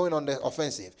 Now you are going on the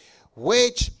offensive.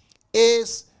 Which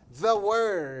is the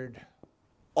word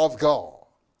of God.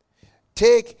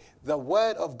 Take the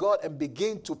word of God and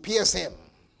begin to pierce him.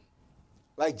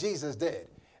 Like Jesus did.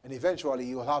 And eventually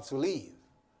you will have to leave.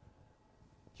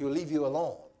 He will leave you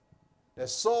alone. The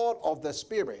sword of the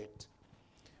Spirit,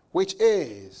 which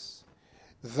is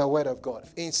the word of God.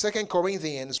 In 2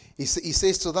 Corinthians, he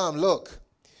says to them, look,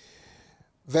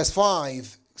 verse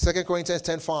 5, 2 Corinthians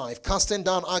 10:5, casting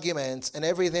down arguments and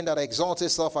everything that exalts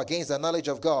itself against the knowledge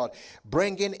of God,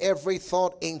 bringing every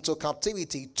thought into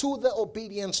captivity to the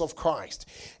obedience of Christ,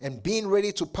 and being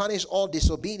ready to punish all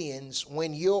disobedience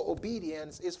when your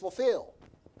obedience is fulfilled.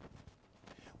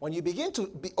 When you begin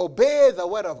to obey the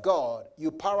word of God,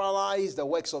 you paralyze the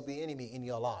works of the enemy in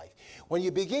your life. When you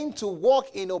begin to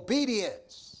walk in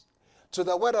obedience to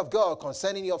the word of God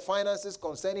concerning your finances,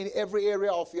 concerning every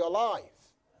area of your life,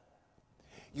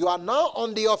 you are now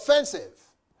on the offensive.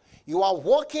 You are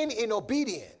walking in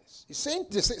obedience. You're saying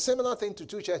the similar thing to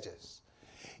two churches.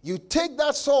 You take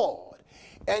that sword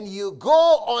and you go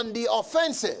on the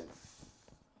offensive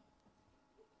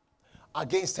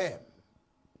against him.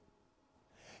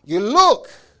 You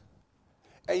look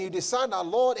and you decide that,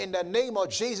 Lord, in the name of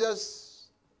Jesus,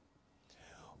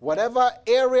 whatever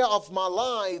area of my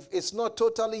life is not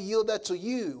totally yielded to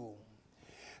you,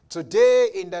 today,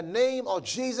 in the name of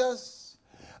Jesus,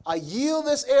 I yield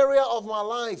this area of my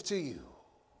life to you.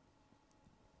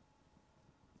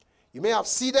 You may have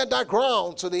ceded that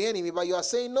ground to the enemy, but you are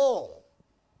saying, no.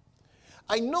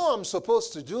 I know I'm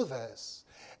supposed to do this.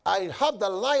 I have the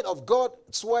light of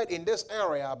God's word in this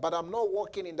area, but I'm not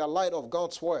walking in the light of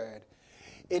God's word.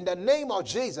 In the name of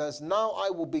Jesus, now I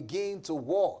will begin to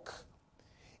walk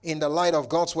in the light of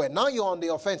God's word. Now you're on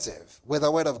the offensive with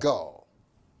the word of God.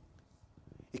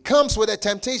 It comes with a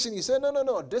temptation. You say,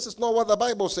 no, this is not what the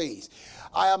Bible says.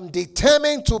 I am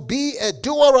determined to be a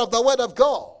doer of the word of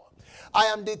God. I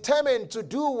am determined to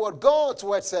do what God's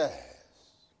word says.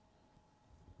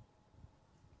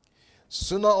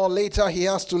 Sooner or later, he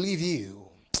has to leave you.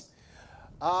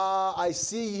 I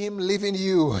see him leaving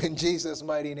you in Jesus'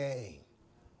 mighty name.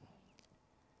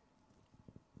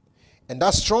 And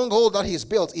that stronghold that he's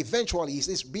built eventually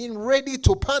is being ready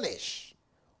to punish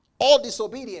all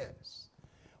disobedience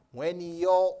when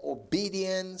your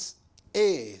obedience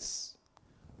is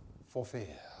fulfilled.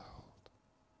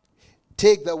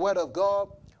 Take the word of God,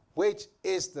 which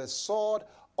is the sword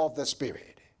of the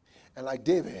Spirit. And like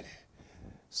David,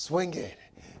 swing it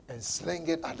and sling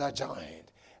it at that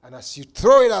giant. And as you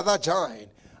throw it at that giant,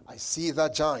 I see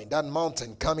that giant, that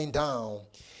mountain coming down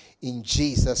in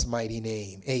Jesus' mighty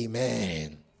name.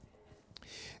 Amen.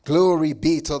 Glory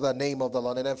be to the name of the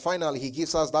Lord. And then finally, he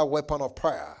gives us that weapon of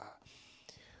prayer.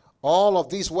 All of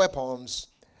these weapons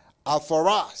are for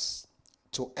us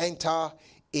to enter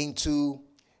into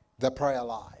the prayer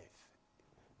life.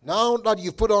 Now that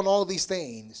you've put on all these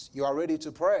things, you are ready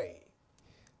to pray.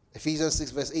 Ephesians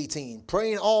 6 verse 18,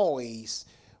 praying always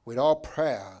with all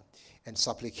prayer and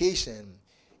supplication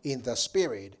in the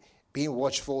Spirit, being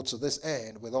watchful to this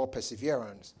end with all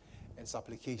perseverance and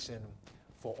supplication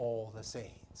for all the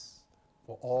saints.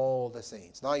 For all the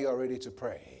saints. Now you are ready to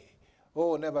pray.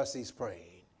 Oh, never cease praying.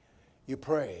 You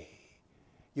pray.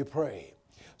 You pray.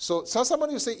 So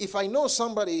somebody will say, if I know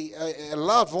somebody, a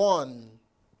loved one,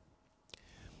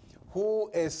 who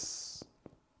has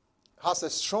a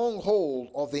stronghold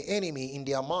of the enemy in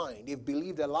their mind, they've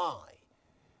believed a lie,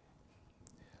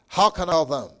 how can I help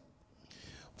them?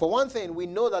 For one thing, we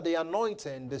know that the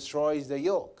anointing destroys the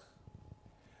yoke.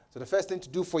 So the first thing to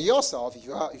do for yourself,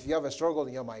 if you have a struggle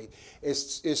in your mind,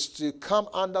 is to come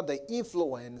under the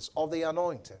influence of the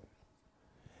anointing.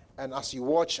 And as you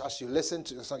watch, as you listen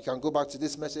to, so you can go back to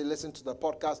this message, listen to the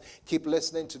podcast, keep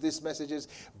listening to these messages,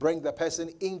 bring the person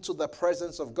into the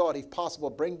presence of God. If possible,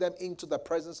 bring them into the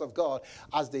presence of God.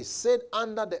 As they sit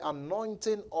under the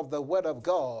anointing of the word of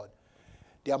God,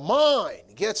 their mind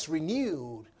gets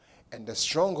renewed and the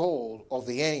stronghold of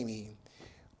the enemy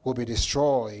will be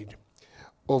destroyed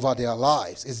over their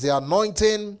lives. It's the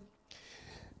anointing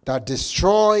that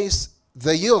destroys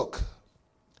the yoke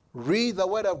Read the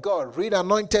Word of God. Read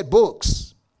anointed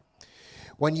books.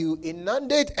 When you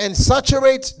inundate and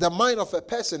saturate the mind of a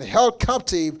person held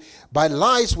captive by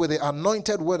lies with the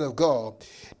anointed Word of God,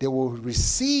 they will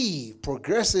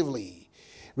progressively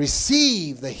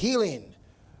receive the healing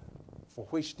for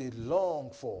which they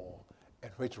long for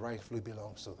and which rightfully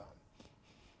belongs to them.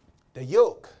 The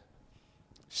yoke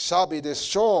shall be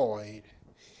destroyed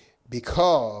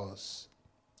because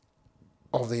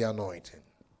of the anointing.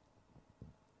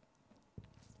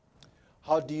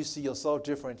 How do you see yourself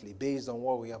differently based on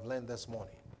what we have learned this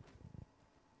morning?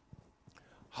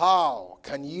 How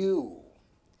can you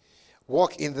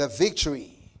walk in the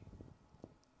victory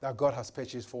that God has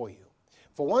purchased for you?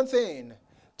 For one thing,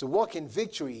 to walk in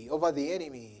victory over the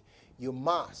enemy, you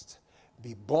must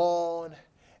be born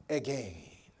again.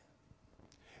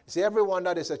 See, everyone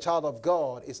that is a child of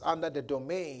God is under the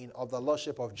domain of the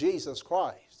Lordship of Jesus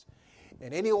Christ.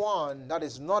 And anyone that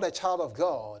is not a child of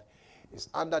God is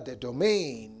under the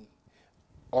domain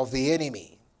of the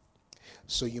enemy.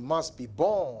 So you must be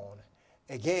born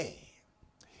again.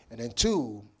 And then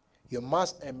 2, you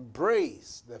must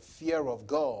embrace the fear of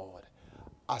God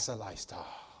as a lifestyle.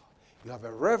 You have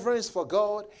a reverence for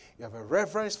God. You have a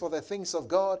reverence for the things of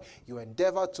God. You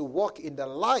endeavor to walk in the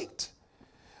light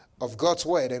of God's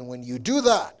word. And when you do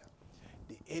that,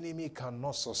 the enemy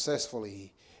cannot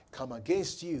successfully come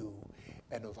against you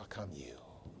and overcome you.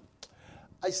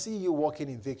 I see you walking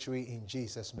in victory in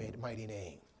Jesus' mighty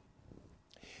name.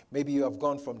 Maybe you have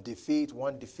gone from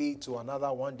one defeat to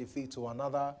another, one defeat to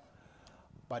another.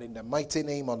 But in the mighty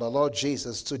name of the Lord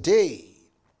Jesus, today,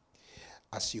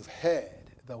 as you've heard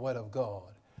the word of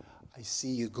God, I see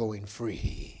you going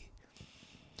free.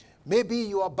 Maybe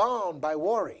you are bound by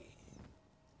worry.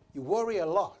 You worry a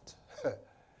lot. You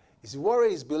see,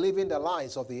 worry is believing the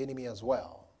lies of the enemy as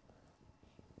well.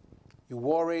 You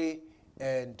worry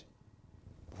and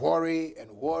worry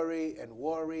and worry and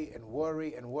worry and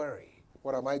worry and worry.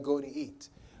 What am I going to eat?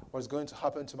 What's going to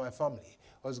happen to my family?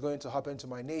 What's going to happen to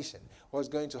my nation? What's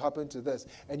going to happen to this?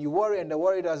 And you worry and the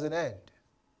worry doesn't end.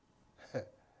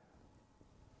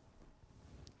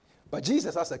 But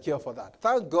Jesus has a cure for that.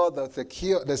 Thank God that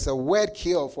there's a word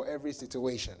cure for every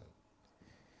situation.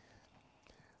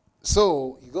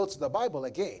 So you go to the Bible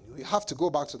again. You have to go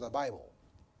back to the Bible.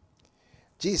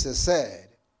 Jesus said,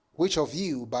 which of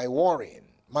you by worrying,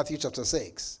 Matthew chapter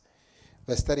 6,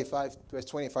 verse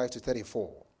 25 to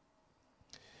 34.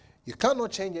 You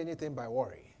cannot change anything by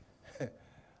worry.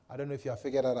 I don't know if you have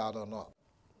figured that out or not.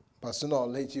 But sooner or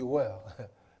later you will.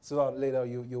 Sooner or later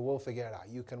you will figure it out.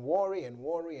 You can worry and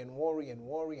worry and worry and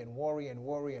worry and worry and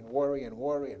worry and worry and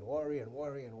worry and worry and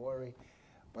worry and worry,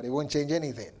 but it won't change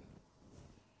anything.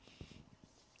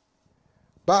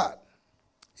 But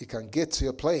you can get to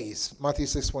a place, Matthew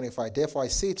 6:25. Therefore I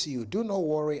say to you, do not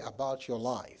worry about your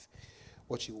life,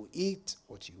 what you will eat,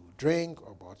 what you will drink,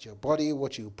 or about your body,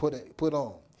 what you put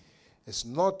on. It's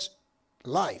not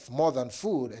life more than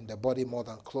food, and the body more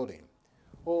than clothing.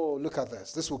 Oh, look at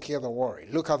this. This will kill the worry.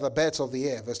 Look at the birds of the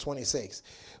air, verse 26.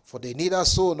 For they neither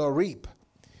sow nor reap,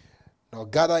 nor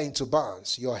gather into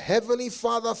barns. Your heavenly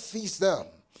Father feeds them.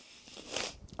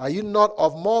 Are you not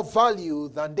of more value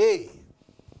than they?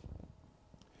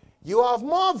 You have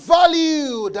more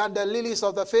value than the lilies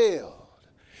of the field.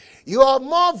 You have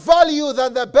more value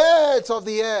than the birds of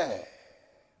the air.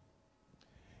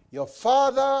 Your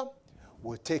Father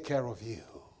will take care of you.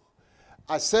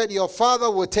 I said your Father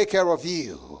will take care of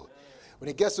you. When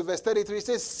it gets to verse 33, it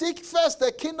says, seek first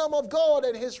the kingdom of God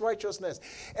and his righteousness,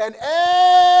 and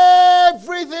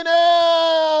everything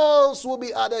else will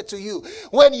be added to you.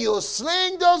 When you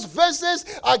sling those verses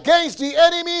against the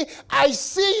enemy, I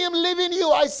see him living you.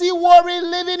 I see worry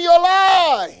living your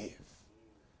life.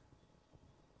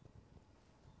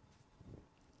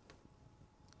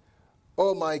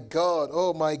 Oh my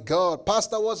God.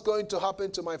 Pastor, what's going to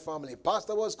happen to my family?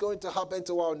 Pastor, what's going to happen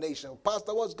to our nation?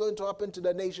 Pastor, what's going to happen to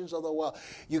the nations of the world?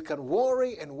 You can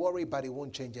worry and worry, but it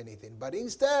won't change anything. But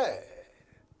instead,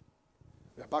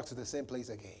 we're back to the same place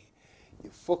again.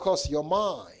 You focus your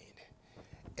mind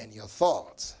and your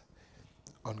thoughts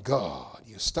on God.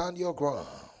 You stand your ground.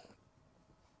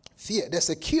 Fear,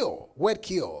 there's a cure, word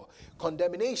cure,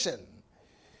 condemnation.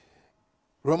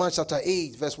 Romans chapter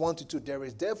 8, verse 1 to 2. There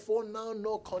is therefore now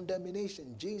no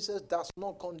condemnation. Jesus does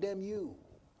not condemn you.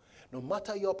 No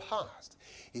matter your past,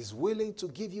 he's willing to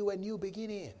give you a new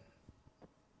beginning.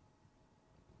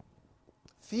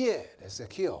 Fear, there's a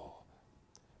cure.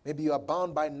 Maybe you are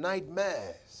bound by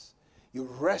nightmares. You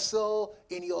wrestle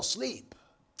in your sleep.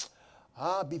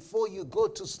 Before you go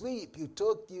to sleep, you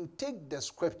take the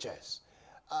scriptures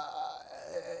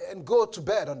and go to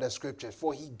bed on the scriptures,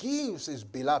 for he gives his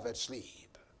beloved sleep.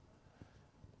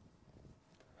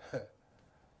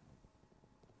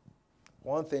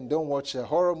 One thing, don't watch a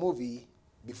horror movie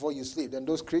before you sleep. Then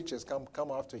those creatures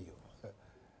come after you.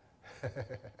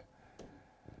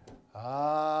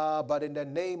 But in the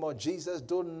name of Jesus,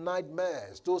 those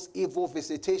nightmares, those evil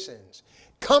visitations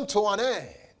come to an end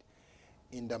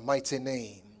in the mighty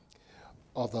name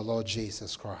of the Lord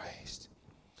Jesus Christ.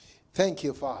 Thank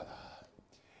you, Father.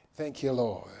 Thank you,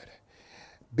 Lord.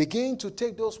 Begin to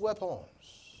take those weapons.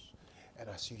 And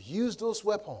as you use those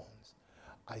weapons,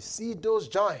 I see those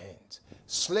giants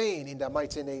slain in the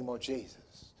mighty name of Jesus.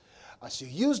 As you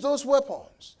use those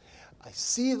weapons, I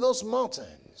see those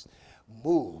mountains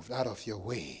moved out of your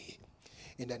way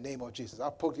in the name of Jesus.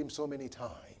 I've poked him so many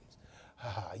times.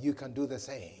 You can do the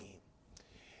same.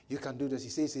 You can do this. He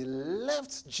says he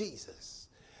left Jesus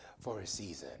for a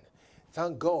season.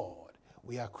 Thank God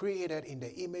we are created in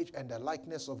the image and the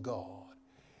likeness of God.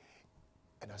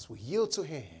 And as we yield to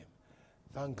him,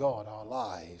 thank God our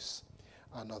lives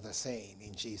are not the same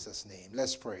in Jesus' name.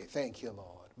 Let's pray. Thank you,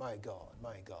 Lord. My God,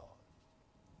 my God.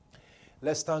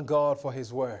 Let's thank God for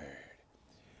his word.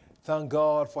 Thank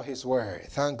God for his word.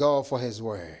 Thank God for his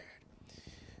word.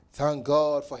 Thank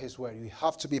God for his word. We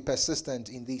have to be persistent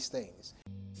in these things.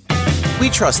 We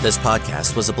trust this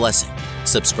podcast was a blessing.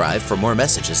 Subscribe for more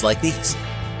messages like these.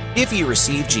 If you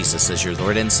receive Jesus as your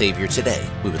Lord and Savior today,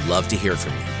 we would love to hear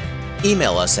from you.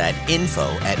 Email us at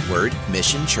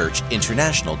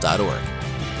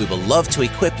info@wordmissionchurchinternational.org. We will love to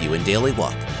equip you in daily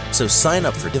walk, so sign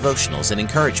up for devotionals and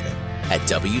encouragement at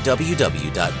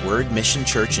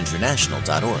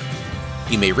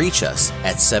www.wordmissionchurchinternational.org. You may reach us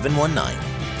at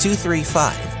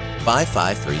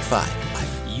 719-235-5535.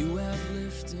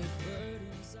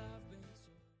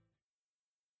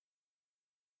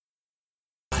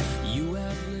 You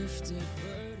have lifted